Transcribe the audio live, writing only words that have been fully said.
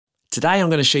Today I'm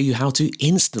going to show you how to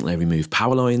instantly remove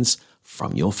power lines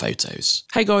from your photos.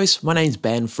 Hey guys, my name's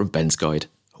Ben from Ben's Guide.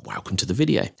 Welcome to the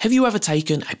video. Have you ever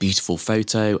taken a beautiful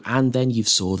photo and then you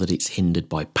saw that it's hindered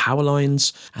by power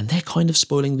lines and they're kind of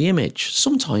spoiling the image?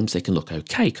 Sometimes they can look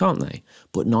okay, can't they?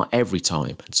 But not every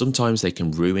time. Sometimes they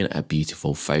can ruin a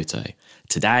beautiful photo.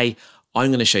 Today,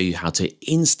 I'm going to show you how to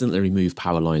instantly remove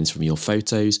power lines from your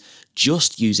photos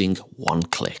just using one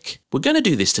click. We're going to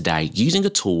do this today using a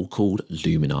tool called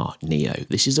Luminar Neo.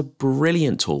 This is a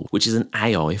brilliant tool, which is an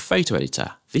AI photo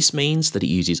editor. This means that it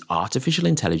uses artificial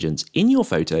intelligence in your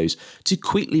photos to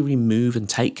quickly remove and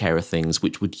take care of things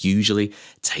which would usually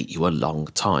take you a long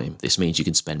time. This means you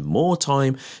can spend more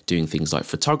time doing things like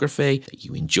photography that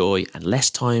you enjoy and less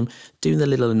time doing the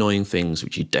little annoying things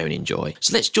which you don't enjoy.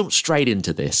 So let's jump straight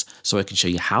into this so I can show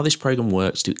you how this program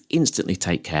works to instantly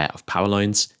take care of power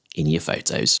lines in your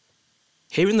photos.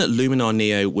 Hearing that Luminar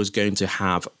Neo was going to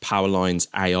have power lines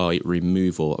AI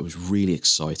removal, I was really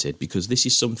excited because this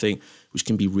is something which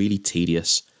can be really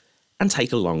tedious and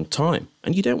take a long time.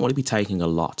 And you don't want to be taking a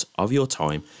lot of your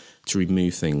time to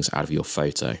remove things out of your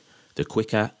photo. The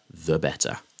quicker, the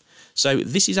better. So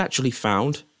this is actually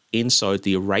found inside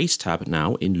the Erase tab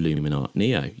now in Luminar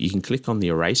Neo. You can click on the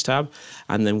Erase tab,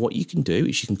 and then what you can do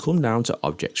is you can come down to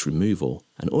Objects Removal,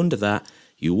 and under that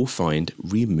you will find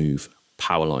Remove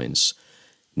Power Lines.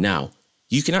 Now,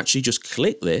 you can actually just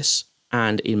click this,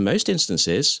 and in most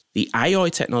instances, the AI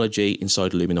technology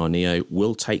inside Luminar Neo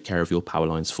will take care of your power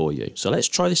lines for you. So let's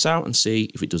try this out and see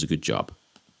if it does a good job.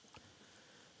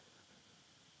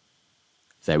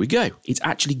 There we go. It's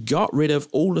actually got rid of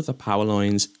all of the power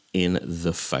lines in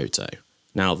the photo.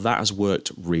 Now that has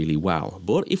worked really well,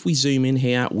 but if we zoom in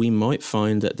here, we might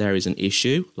find that there is an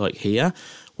issue like here,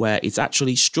 where it's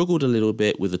actually struggled a little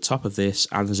bit with the top of this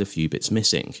and there's a few bits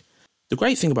missing. The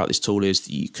great thing about this tool is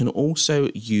that you can also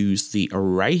use the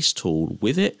erase tool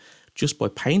with it just by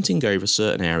painting over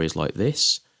certain areas like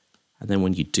this. And then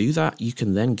when you do that, you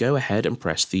can then go ahead and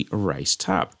press the Erase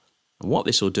tab. And what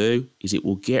this will do is it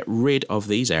will get rid of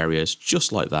these areas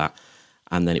just like that,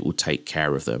 and then it will take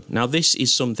care of them. Now, this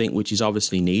is something which is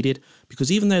obviously needed because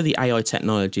even though the AI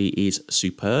technology is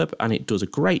superb and it does a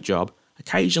great job,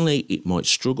 occasionally it might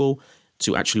struggle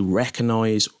to actually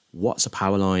recognize what's a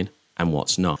power line and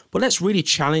what's not. But let's really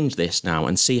challenge this now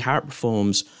and see how it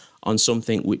performs on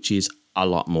something which is a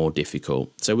lot more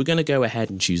difficult. So we're going to go ahead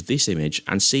and choose this image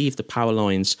and see if the power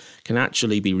lines can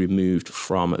actually be removed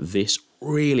from this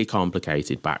really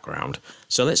complicated background.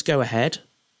 So let's go ahead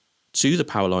to the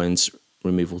power lines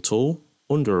removal tool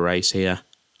under Erase here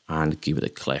and give it a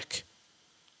click.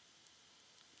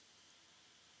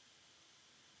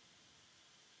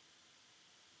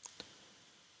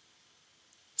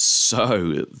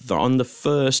 So on the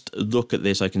first look at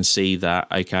this, I can see that,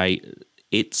 okay,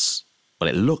 it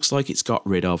looks like it's got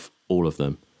rid of all of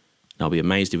them. And I'll be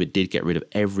amazed if it did get rid of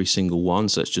every single one.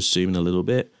 So let's just zoom in a little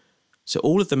bit. So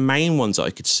all of the main ones that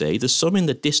I could see, there's some in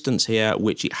the distance here,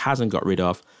 which it hasn't got rid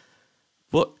of.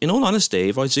 But in all honesty,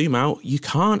 if I zoom out, you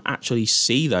can't actually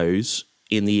see those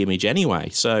in the image anyway.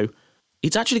 So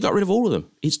it's actually got rid of all of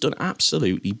them. It's done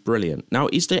absolutely brilliant. Now,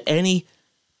 is there any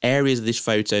areas of this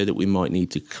photo that we might need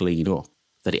to clean up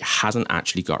that it hasn't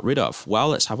actually got rid of? Well,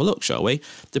 let's have a look, shall we?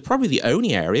 Probably the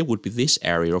only area would be this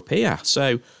area up here.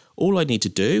 So all I need to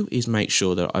do is make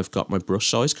sure that I've got my brush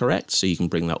size correct. So you can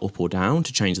bring that up or down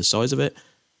to change the size of it.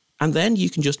 And then you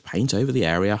can just paint over the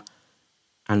area.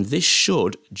 And this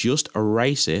should just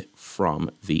erase it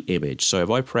from the image. So if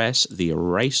I press the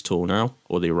Erase tool now,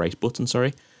 or the Erase button,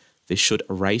 sorry, this should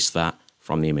erase that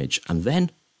from the image. And then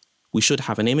we should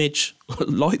have an image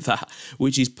like that,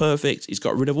 which is perfect. It's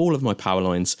got rid of all of my power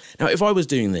lines. Now, if I was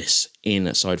doing this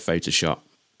inside Photoshop,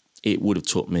 it would have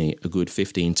took me a good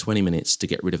 15-20 minutes to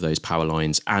get rid of those power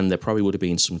lines, and there probably would have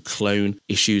been some clone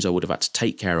issues I would have had to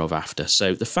take care of after.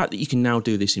 So the fact that you can now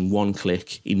do this in one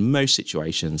click in most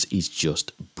situations is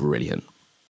just brilliant.